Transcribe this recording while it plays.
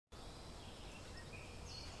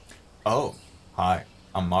Oh, hi,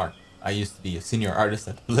 I'm Marc. I used to be a senior artist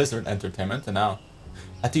at Blizzard Entertainment, and now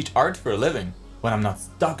I teach art for a living when I'm not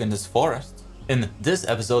stuck in this forest. In this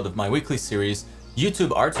episode of my weekly series,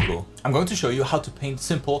 YouTube Art School, I'm going to show you how to paint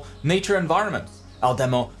simple nature environments. I'll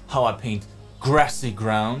demo how I paint grassy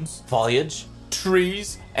grounds, foliage,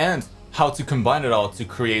 trees, and how to combine it all to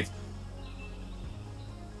create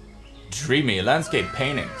dreamy landscape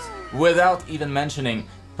paintings without even mentioning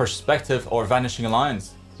perspective or vanishing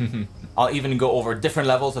lines. I'll even go over different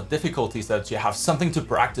levels of difficulty so that you have something to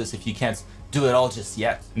practice if you can't do it all just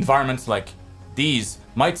yet. Environments like these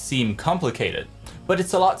might seem complicated, but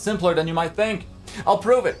it's a lot simpler than you might think. I'll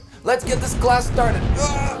prove it. Let's get this class started.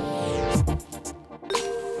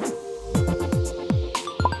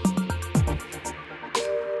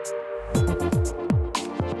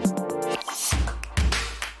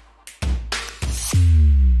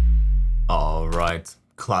 All right,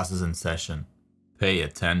 class is in session. Pay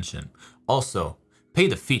attention. Also, pay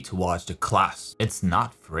the fee to watch the class. It's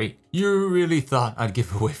not free. You really thought I'd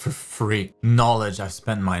give away for free knowledge I've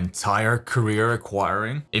spent my entire career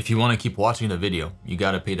acquiring? If you want to keep watching the video, you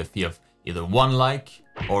gotta pay the fee of either 1 like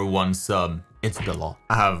or 1 sub. It's the law.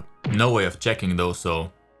 I have no way of checking those,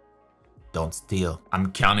 so don't steal.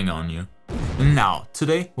 I'm counting on you. Now,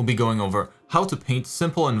 today we'll be going over how to paint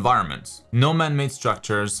simple environments. No man-made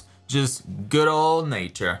structures, just good old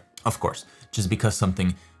nature. Of course, just because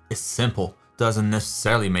something is simple doesn't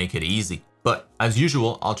necessarily make it easy. But as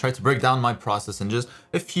usual, I'll try to break down my process in just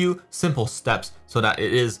a few simple steps so that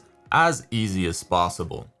it is as easy as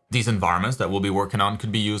possible. These environments that we'll be working on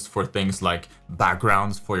could be used for things like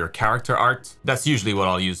backgrounds for your character art. That's usually what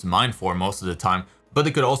I'll use mine for most of the time, but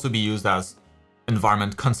it could also be used as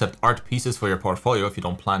environment concept art pieces for your portfolio if you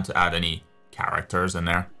don't plan to add any characters in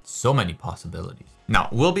there. So many possibilities. Now,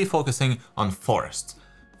 we'll be focusing on forests,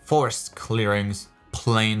 clearings,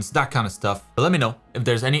 plains, that kind of stuff. But let me know if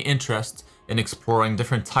there's any interest in exploring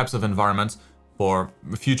different types of environments for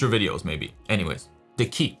future videos maybe. Anyways, the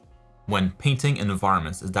key when painting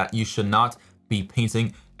environments is that you should not be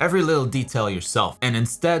painting every little detail yourself and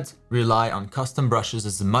instead rely on custom brushes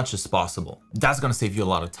as much as possible. That's gonna save you a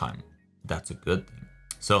lot of time. That's a good thing.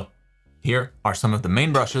 So here are some of the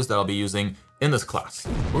main brushes that I'll be using in this class.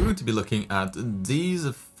 We're going to be looking at these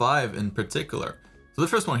 5 in particular. So the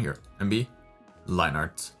first one here, MB, line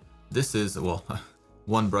art. This is, well,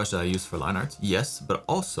 one brush that I use for line art, yes, but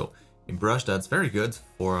also a brush that's very good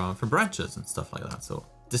for branches and stuff like that. So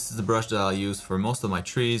this is the brush that I'll use for most of my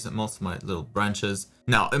trees and most of my little branches.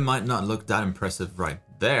 Now, it might not look that impressive right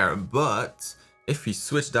there, but if we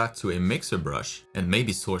switch that to a mixer brush and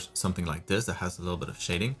maybe source something like this that has a little bit of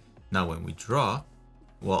shading, now when we draw,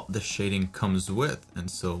 well, the shading comes with, and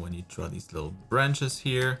so when you draw these little branches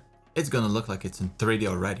here, it's gonna look like it's in 3D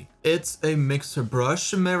already. It's a mixer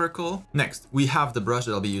brush miracle. Next, we have the brush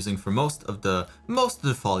that I'll be using for most of the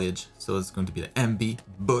foliage. So it's going to be the MB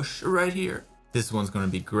bush right here. This one's gonna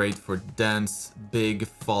be great for dense, big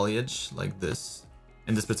foliage like this.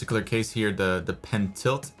 In this particular case here, the pen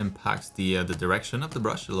tilt impacts the direction of the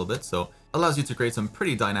brush a little bit, so allows you to create some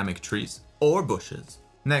pretty dynamic trees or bushes.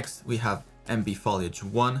 Next, we have MB foliage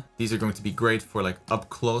 1. These are going to be great for like up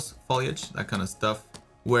close foliage, that kind of stuff,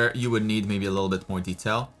 where you would need maybe a little bit more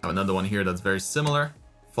detail. I have another one here that's very similar,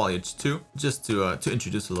 foliage 2, just to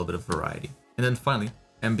introduce a little bit of variety. And then finally,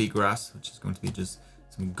 MB grass, which is going to be just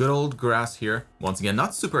some good old grass here. Once again,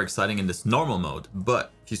 not super exciting in this normal mode,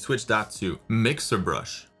 but if you switch that to mixer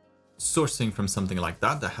brush, sourcing from something like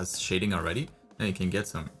that that has shading already, then you can get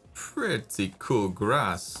some pretty cool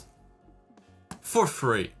grass for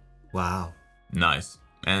free. Wow, nice.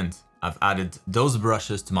 And I've added those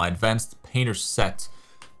brushes to my advanced painter set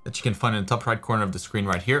that you can find in the top right corner of the screen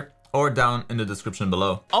right here or down in the description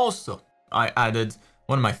below. Also, I added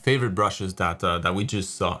one of my favorite brushes that we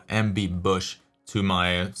just saw, MB Bush, to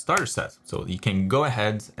my starter set. So you can go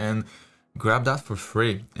ahead and grab that for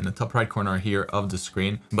free in the top right corner here of the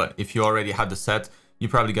screen. But if you already had the set, you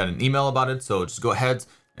probably got an email about it. So just go ahead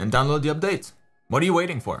and download the update. What are you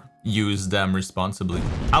waiting for? Use them responsibly.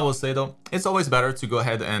 I will say though, it's always better to go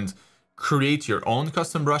ahead and create your own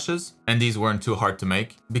custom brushes, and these weren't too hard to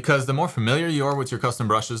make, because the more familiar you are with your custom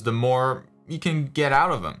brushes, the more you can get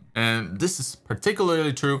out of them. And this is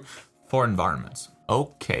particularly true for environments.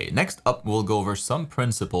 Okay, next up, we'll go over some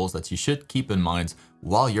principles that you should keep in mind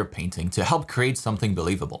while you're painting to help create something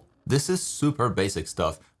believable. This is super basic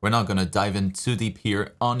stuff. We're not gonna dive in too deep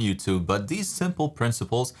here on YouTube, but these simple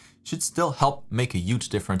principles should still help make a huge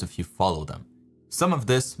difference if you follow them. Some of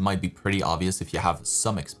this might be pretty obvious if you have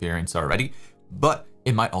some experience already, but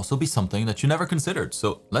it might also be something that you never considered.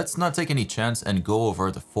 So let's not take any chance and go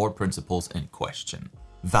over the 4 principles in question.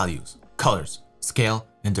 values, colors, scale,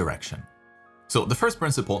 and direction. So the first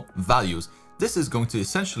principle, values, this is going to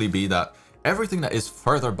essentially be that everything that is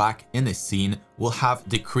further back in a scene will have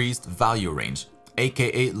decreased value range,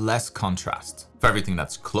 aka less contrast. For everything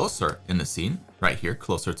that's closer in the scene, right here,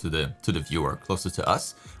 closer to the viewer, closer to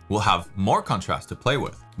us, we'll have more contrast to play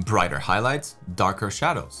with, brighter highlights, darker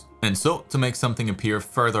shadows. And so to make something appear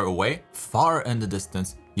further away, far in the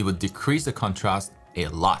distance, you would decrease the contrast a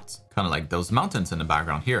lot, kind of like those mountains in the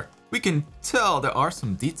background here. We can tell there are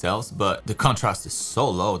some details, but the contrast is so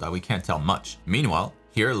low that we can't tell much. Meanwhile,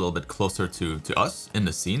 here a little bit closer to us in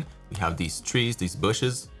the scene, we have these trees, these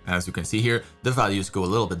bushes. As you can see here, the values go a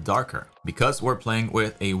little bit darker because we're playing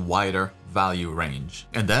with a wider value range.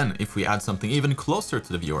 And then if we add something even closer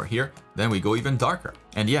to the viewer here, then we go even darker.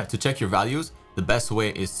 And yeah, to check your values, the best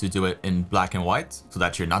way is to do it in black and white so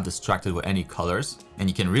that you're not distracted with any colors. And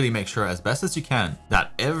you can really make sure as best as you can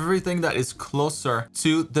that everything that is closer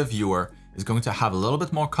to the viewer is going to have a little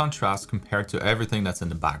bit more contrast compared to everything that's in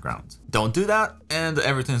the background. Don't do that and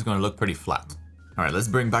everything's going to look pretty flat. All right, let's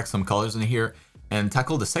bring back some colors in here and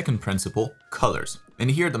tackle the second principle, colors. And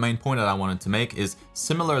here the main point that I wanted to make is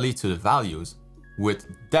similarly to the values, with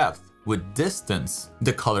depth, with distance,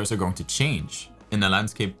 the colors are going to change. In a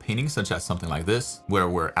landscape painting such as something like this, where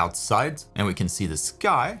we're outside and we can see the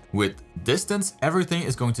sky, with distance, everything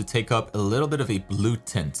is going to take up a little bit of a blue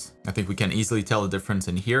tint. I think we can easily tell the difference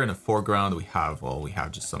in here. In the foreground, we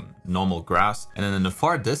have just some normal grass. And then in the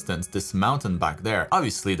far distance, this mountain back there,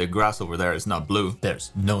 obviously the grass over there is not blue.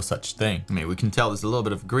 There's no such thing. I mean, we can tell there's a little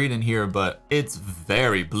bit of green in here, but it's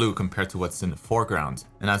very blue compared to what's in the foreground.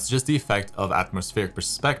 And that's just the effect of atmospheric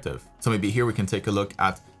perspective. So maybe here we can take a look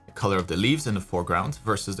at color of the leaves in the foreground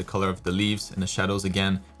versus the color of the leaves in the shadows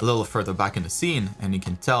again a little further back in the scene, and you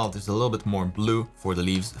can tell there's a little bit more blue for the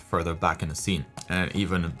leaves further back in the scene and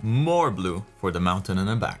even more blue for the mountain in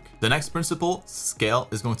the back. The next principle, scale,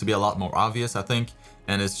 is going to be a lot more obvious, I think,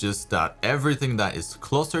 and it's just that everything that is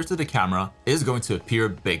closer to the camera is going to appear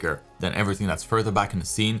bigger than everything that's further back in the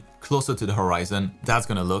scene, closer to the horizon. That's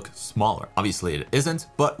going to look smaller. Obviously it isn't,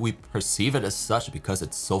 but we perceive it as such because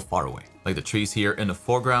it's so far away. Like the trees here in the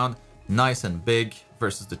foreground, nice and big,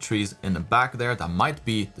 versus the trees in the back there that might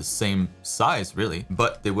be the same size really,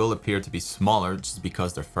 but they will appear to be smaller just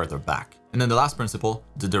because they're further back. And then the last principle,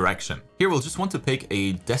 the direction. Here we'll just want to pick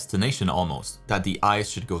a destination almost that the eyes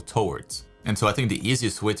should go towards. And so I think the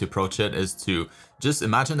easiest way to approach it is to just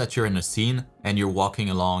imagine that you're in a scene and you're walking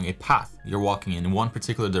along a path. You're walking in one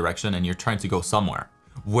particular direction and you're trying to go somewhere.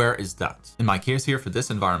 Where is that? In my case here for this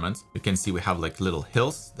environment, you can see we have like little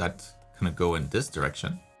hills that kind of go in this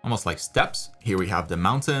direction, almost like steps. Here we have the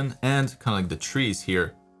mountain and kind of like the trees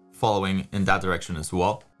here following in that direction as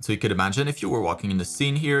well. So you could imagine if you were walking in the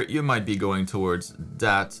scene here, you might be going towards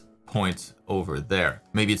that point over there.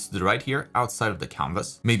 Maybe it's to the right here outside of the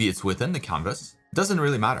canvas. Maybe it's within the canvas. Doesn't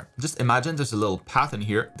really matter. Just imagine there's a little path in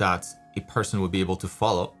here that a person would be able to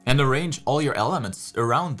follow and arrange all your elements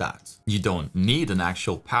around that. You don't need an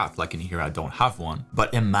actual path. Like in here, I don't have one,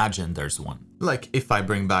 but imagine there's one. Like if I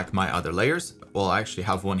bring back my other layers, well, I actually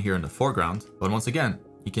have one here in the foreground, but once again,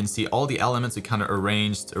 you can see all the elements are kind of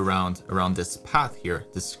arranged around this path here,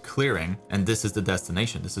 this clearing, and this is the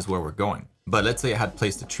destination. This is where we're going. But let's say I had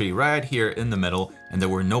placed a tree right here in the middle and there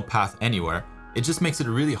were no path anywhere. It just makes it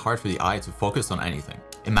really hard for the eye to focus on anything.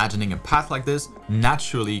 Imagining a path like this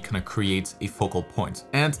naturally kind of creates a focal point,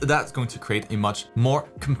 and that's going to create a much more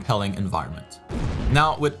compelling environment.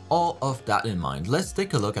 Now, with all of that in mind, let's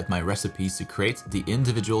take a look at my recipes to create the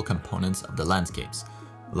individual components of the landscapes,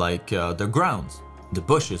 like the ground, the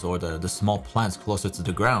bushes or the small plants closer to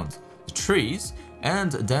the ground, the trees,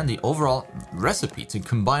 and then the overall recipe to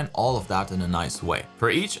combine all of that in a nice way.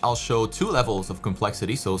 For each, I'll show 2 levels of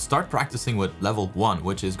complexity, so start practicing with level 1,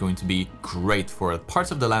 which is going to be great for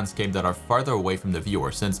parts of the landscape that are farther away from the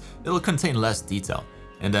viewer since it'll contain less detail.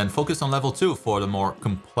 And then focus on level 2 for the more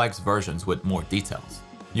complex versions with more details.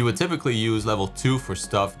 You would typically use level 2 for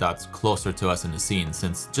stuff that's closer to us in the scene,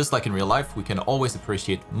 since just like in real life, we can always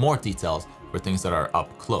appreciate more details for things that are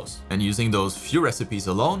up close. And using those few recipes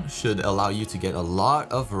alone should allow you to get a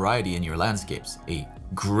lot of variety in your landscapes, a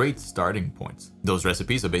great starting point. Those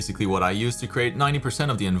recipes are basically what I use to create 90%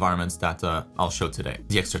 of the environments that I'll show today.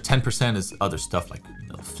 The extra 10% is other stuff like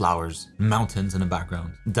flowers, mountains in the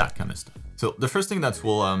background, that kind of stuff. So the first thing that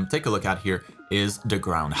we'll take a look at here is the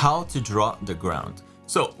ground, how to draw the ground.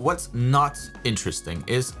 So what's not interesting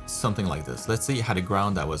is something like this. Let's say you had a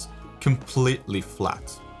ground that was completely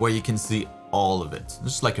flat, where you can see all of it,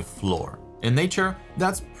 just like a floor. In nature,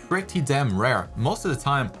 that's pretty damn rare. Most of the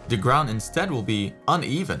time, the ground instead will be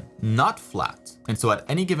uneven, not flat. And so at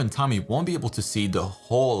any given time, you won't be able to see the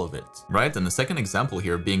whole of it, right? And the second example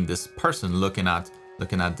here being this person looking at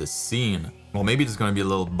this scene. Well, maybe there's going to be a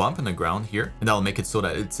little bump in the ground here, and that'll make it so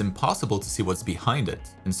that it's impossible to see what's behind it.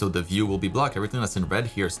 And so the view will be blocked. Everything that's in red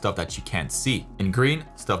here is stuff that you can't see. In green,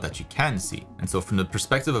 stuff that you can see. And so from the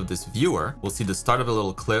perspective of this viewer, we'll see the start of a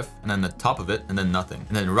little cliff, and then the top of it, and then nothing.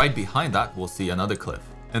 And then right behind that, we'll see another cliff,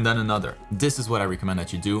 and then another. This is what I recommend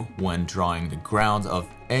that you do when drawing the grounds of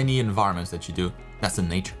any environments that you do. That's in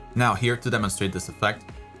nature. Now here to demonstrate this effect,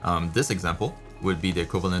 this example would be the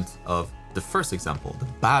equivalent of the first example, the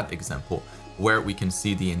bad example, where we can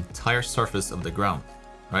see the entire surface of the ground,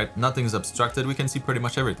 right? Nothing's obstructed. We can see pretty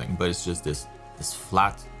much everything, but it's just this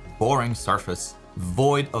flat, boring surface,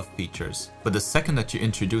 void of features. But the second that you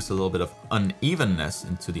introduce a little bit of unevenness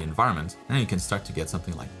into the environment, then you can start to get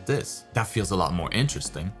something like this. That feels a lot more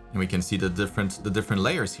interesting. And we can see the different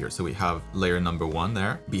layers here. So we have layer number 1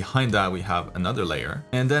 there. Behind that, we have another layer,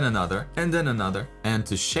 and then another, and then another. And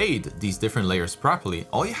to shade these different layers properly,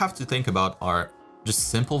 all you have to think about are just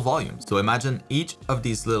simple volumes. So imagine each of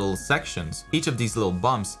these little sections, each of these little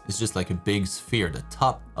bumps is just like a big sphere, the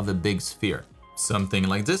top of a big sphere. Something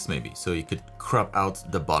like this maybe. So you could crop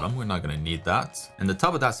out the bottom. We're not going to need that. And the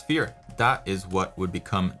top of that sphere, that is what would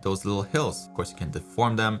become those little hills. Of course, you can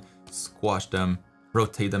deform them, squash them,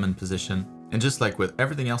 rotate them in position. And just like with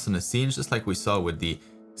everything else in the scene, just like we saw with the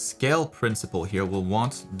scale principle here, we'll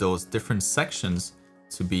want those different sections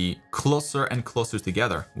to be closer and closer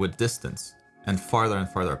together with distance, and farther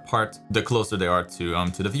apart the closer they are to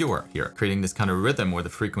the viewer here, creating this kind of rhythm where the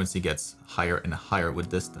frequency gets higher and higher with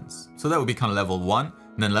distance. So that would be kind of level 1.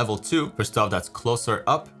 And then level 2 for stuff that's closer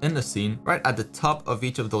up in the scene. Right at the top of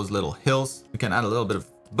each of those little hills, we can add a little bit of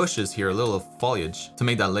bushes here, a little foliage to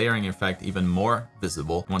make that layering effect even more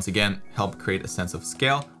visible. Once again, help create a sense of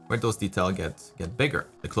scale where those details get bigger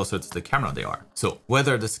the closer to the camera they are. So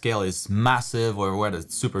whether the scale is massive or whether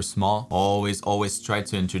it's super small, always try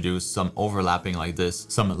to introduce some overlapping like this,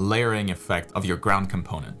 some layering effect of your ground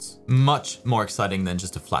components. Much more exciting than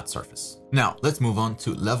just a flat surface. Now let's move on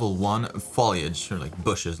to level 1 foliage, or like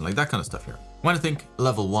bushes, like that kind of stuff here. When I think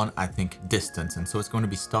level 1, I think distance, and so it's going to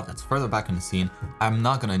be stuff that's further back in the scene. I'm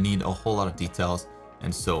not going to need a whole lot of details,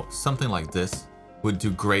 and so something like this would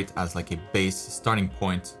do great as like a base starting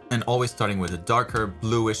point, and always starting with a darker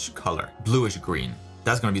bluish color, bluish green.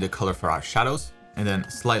 That's going to be the color for our shadows, and then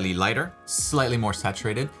slightly lighter, slightly more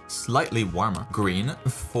saturated, slightly warmer green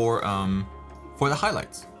for the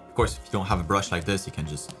highlights. Of course, if you don't have a brush like this, you can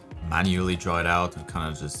just manually draw it out and kind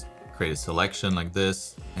of just create a selection like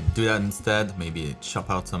this and do that instead. Maybe chop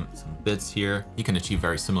out some bits here. You can achieve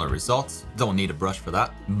very similar results. Don't need a brush for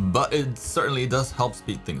that, but it certainly does help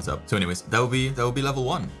speed things up. So anyways, that would be level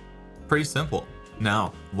 1. Pretty simple.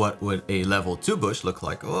 Now, what would a level 2 bush look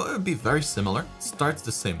like? Well, it would be very similar. Starts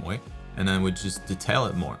the same way, and then we just detail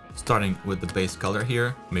it more. Starting with the base color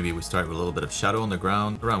here. Maybe we start with a little bit of shadow on the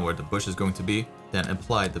ground around where the bush is going to be. Then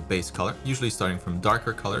apply the base color, usually starting from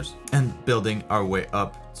darker colors and building our way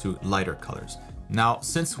up to lighter colors. Now,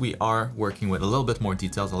 since we are working with a little bit more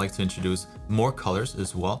details, I like to introduce more colors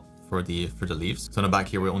as well for the leaves. So on the back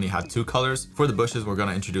here, we only had 2 colors. For the bushes, we're going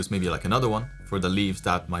to introduce maybe like another one. For the leaves,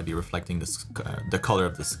 that might be reflecting the color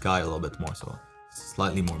of the sky a little bit more. So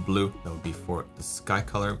slightly more blue. That would be for the sky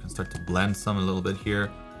color. We can start to blend some a little bit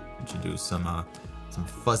here. Introduce some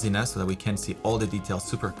fuzziness so that we can see all the details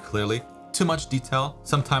super clearly. Too much detail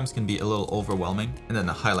sometimes can be a little overwhelming. And then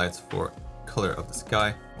the highlights for color of the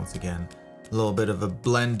sky. Once again, a little bit of a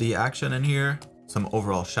blendy action in here. Some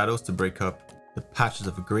overall shadows to break up the patches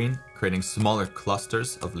of green, creating smaller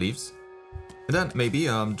clusters of leaves. And then maybe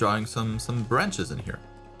drawing some branches in here.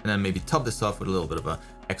 And then maybe top this off with a little bit of a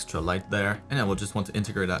extra light there. And then we'll just want to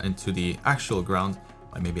integrate that into the actual ground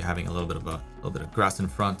by maybe having a little bit of grass in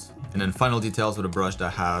front. And then final details with a brush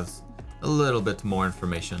that has a little bit more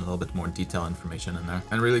information, a little bit more detail information in there.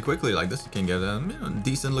 And really quickly like this, you can get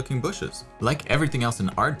decent looking bushes. Like everything else in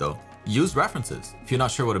art though, use references. If you're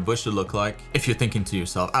not sure what a bush should look like, if you're thinking to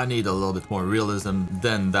yourself, I need a little bit more realism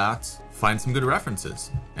than that, find some good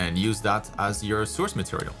references and use that as your source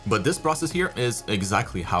material. But this process here is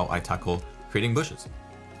exactly how I tackle creating bushes.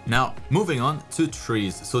 Now, moving on to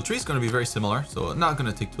trees. So trees going to be very similar, so not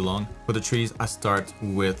going to take too long. For the trees, I start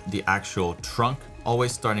with the actual trunk,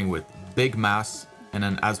 always starting with big mass, and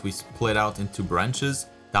then as we split out into branches,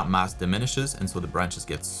 that mass diminishes, and so the branches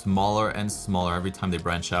get smaller and smaller every time they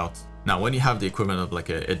branch out. Now, when you have the equivalent of like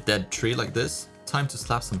a dead tree like this, time to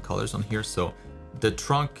slap some colors on here. So the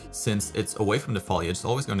trunk, since it's away from the foliage, it's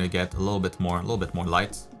always going to get a little bit more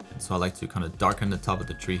light. And So I like to kind of darken the top of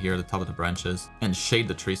the tree here, the top of the branches, and shade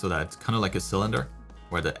the tree so that it's kind of like a cylinder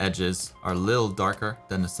where the edges are a little darker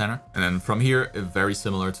than the center. And then from here, very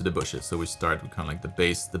similar to the bushes. So we start with kind of like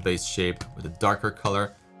the base shape with a darker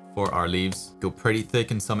color for our leaves. Go pretty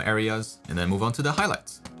thick in some areas and then move on to the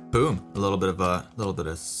highlights. Boom, a little bit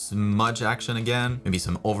of smudge action again. Maybe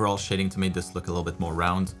some overall shading to make this look a little bit more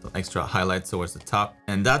round. Some extra highlights towards the top.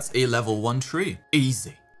 And that's a level 1 tree.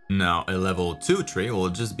 Easy. Now a level 2 tree will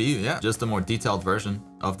just be, yeah, just a more detailed version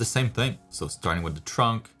of the same thing. So starting with the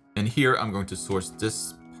trunk. And here I'm going to source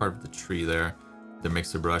this part of the tree there, the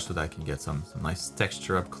mixer brush, so that I can get some nice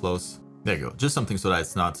texture up close. There you go. Just something so that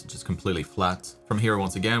it's not just completely flat. From here,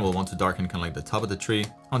 once again, we'll want to darken kind of like the top of the tree.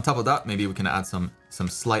 On top of that, maybe we can add some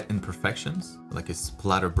slight imperfections, like a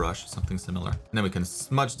splatter brush, something similar. And then we can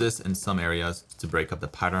smudge this in some areas to break up the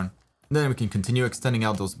pattern. And then we can continue extending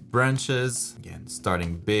out those branches. Again,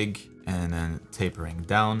 starting big and then tapering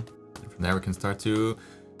down. And from there, we can start to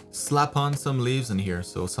slap on some leaves in here.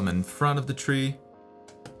 So some in front of the tree,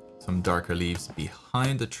 some darker leaves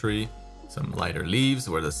behind the tree, some lighter leaves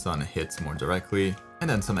where the sun hits more directly, and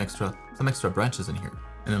then some extra branches in here.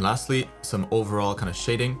 And then lastly, some overall kind of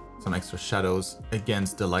shading, some extra shadows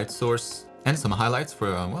against the light source, and some highlights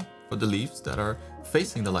for, well, for the leaves that are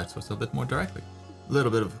facing the light source a bit more directly. A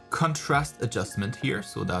little bit of contrast adjustment here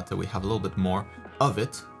so that we have a little bit more of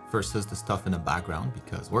it versus the stuff in the background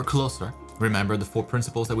because we're closer. Remember the 4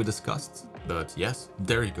 principles that we discussed? But yes,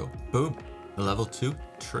 there you go. Boom, the level 2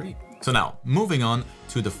 tree. So now, moving on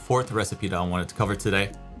to the 4th recipe that I wanted to cover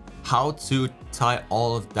today, how to tie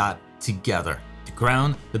all of that together. The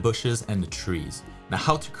ground, the bushes, and the trees. Now,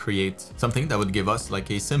 how to create something that would give us like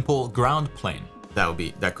a simple ground plane.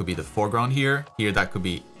 That could be the foreground here. Here, that could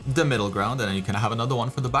be the middle ground, and then you can have another one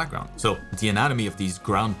for the background. So the anatomy of these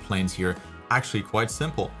ground planes here, actually quite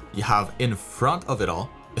simple. You have in front of it all,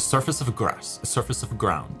 a surface of grass, a surface of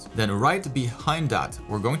ground. Then right behind that,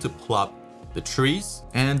 we're going to plop the trees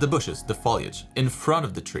and the bushes, the foliage, in front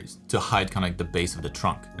of the trees to hide kind of like the base of the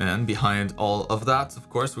trunk. And behind all of that, of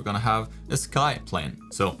course, we're gonna have a sky plane.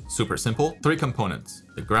 So super simple, 3 components,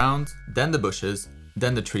 the ground, then the bushes,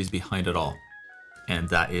 then the trees behind it all. And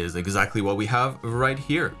that is exactly what we have right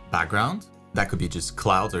here. Background, that could be just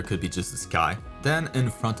clouds or it could be just the sky. Then in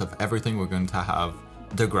front of everything, we're going to have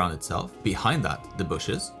the ground itself. Behind that, the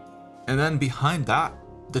bushes. And then behind that,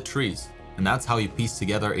 the trees. And that's how you piece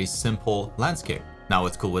together a simple landscape. Now,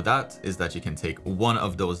 what's cool with that is that you can take one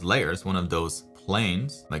of those layers, one of those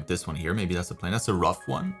planes, like this one here, maybe that's a plane, that's a rough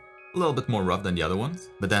one, a little bit more rough than the other ones,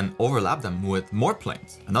 but then overlap them with more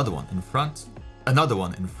planes. Another one in front, another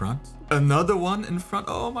one in front, another one in front,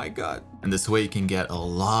 oh my God. And this way you can get a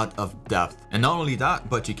lot of depth. And not only that,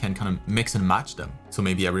 but you can kind of mix and match them. So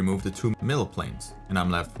maybe I remove the 2 middle planes and I'm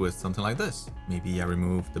left with something like this. Maybe I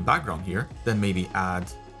remove the background here, then maybe add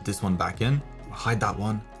this one back in, hide that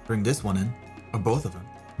one, bring this one in, or both of them.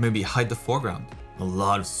 Maybe hide the foreground. A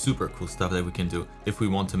lot of super cool stuff that we can do. If we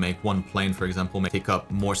want to make one plane, for example, take up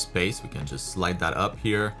more space, we can just slide that up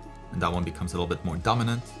here, and that one becomes a little bit more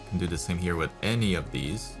dominant. You can do the same here with any of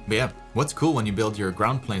these. But yeah, what's cool when you build your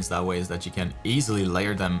ground planes that way is that you can easily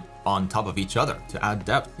layer them on top of each other to add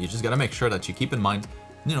depth. You just gotta make sure that you keep in mind,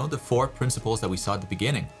 you know, the 4 principles that we saw at the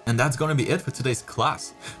beginning. And that's gonna be it for today's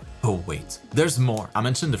class. Oh wait, there's more. I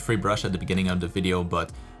mentioned the free brush at the beginning of the video,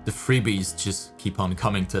 but the freebies just keep on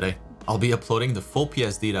coming today. I'll be uploading the full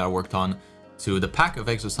PSD that I worked on to the pack of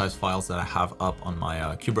exercise files that I have up on my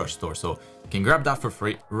QBrush store. So you can grab that for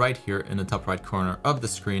free right here in the top right corner of the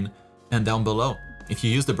screen and down below. If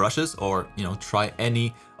you use the brushes or, you know, try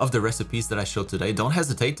any of the recipes that I showed today, don't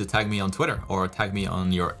hesitate to tag me on Twitter or tag me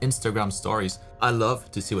on your Instagram stories. I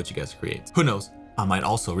love to see what you guys create. Who knows? I might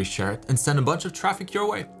also reshare it and send a bunch of traffic your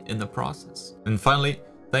way in the process. And finally,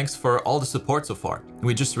 thanks for all the support so far.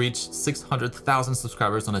 We just reached 600,000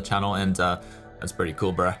 subscribers on the channel and that's pretty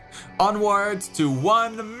cool, bruh. Onwards to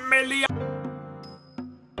 1 million!